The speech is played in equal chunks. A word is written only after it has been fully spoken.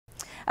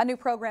A new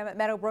program at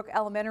Meadowbrook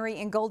Elementary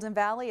in Golden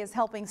Valley is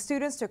helping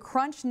students to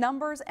crunch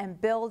numbers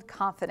and build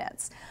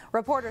confidence.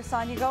 Reporter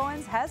Sonia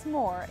Goins has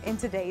more in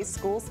today's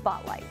School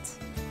Spotlight.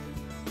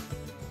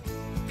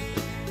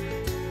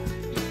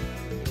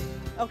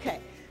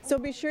 Okay, so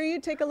be sure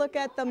you take a look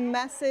at the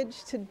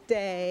message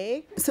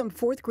today. Some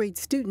fourth grade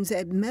students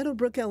at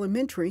Meadowbrook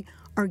Elementary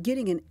are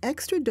getting an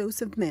extra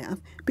dose of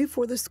math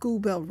before the school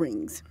bell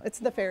rings. It's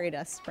the fairy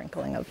dust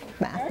sprinkling of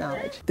math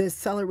knowledge. The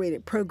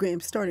accelerated program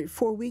started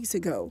 4 weeks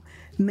ago.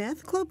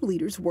 Math club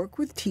leaders work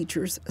with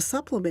teachers,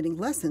 supplementing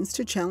lessons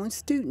to challenge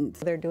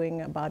students. They're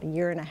doing about 1.5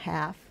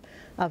 years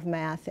of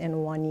math in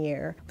 1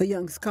 year. The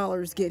young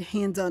scholars get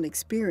hands-on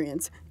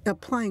experience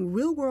applying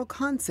real-world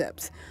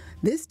concepts.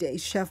 This day,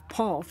 Chef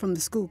Paul from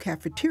the school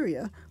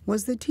cafeteria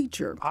was the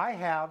teacher. I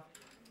have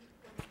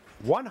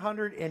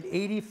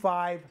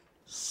 185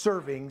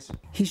 servings.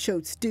 He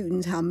showed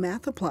students how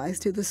math applies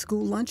to the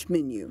school lunch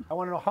menu. I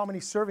want to know how many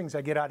servings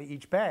I get out of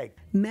each bag.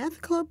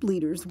 Math club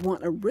leaders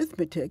want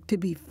arithmetic to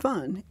be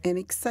fun and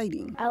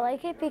exciting. I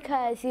like it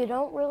because you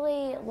don't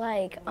really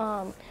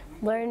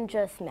learn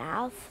just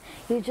math.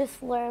 You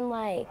just learn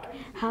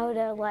how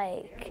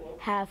to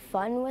have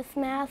fun with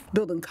math.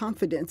 Building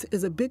confidence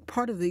is a big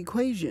part of the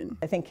equation.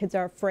 I think kids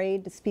are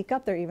afraid to speak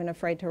up. They're even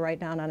afraid to write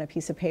down on a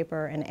piece of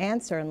paper an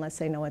answer unless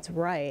they know it's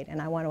right.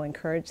 And I want to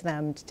encourage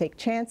them to take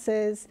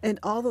chances. And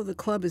although the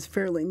club is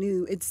fairly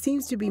new, it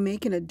seems to be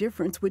making a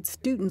difference with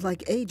students like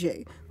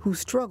AJ, who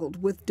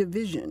struggled with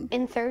division.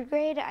 In third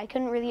grade, I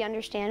couldn't really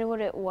understand what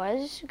it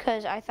was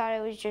because I thought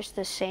it was just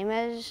the same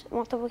as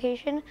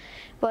multiplication,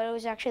 but it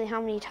was actually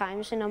how many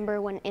times a number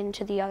went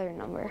into the other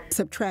number.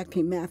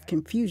 Subtracting math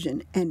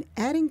confusion and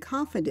adding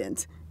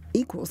confidence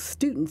equals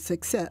student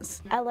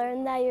success. I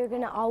learned that you're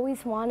going to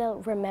always want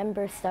to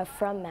remember stuff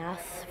from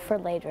math for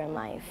later in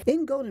life.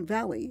 In Golden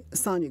Valley,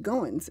 Sonia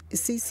Goins,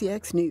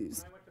 CCX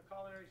News.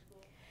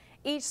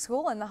 Each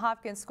school in the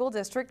Hopkins School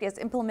District is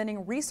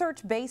implementing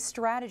research-based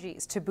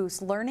strategies to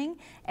boost learning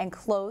and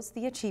close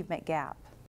the achievement gap.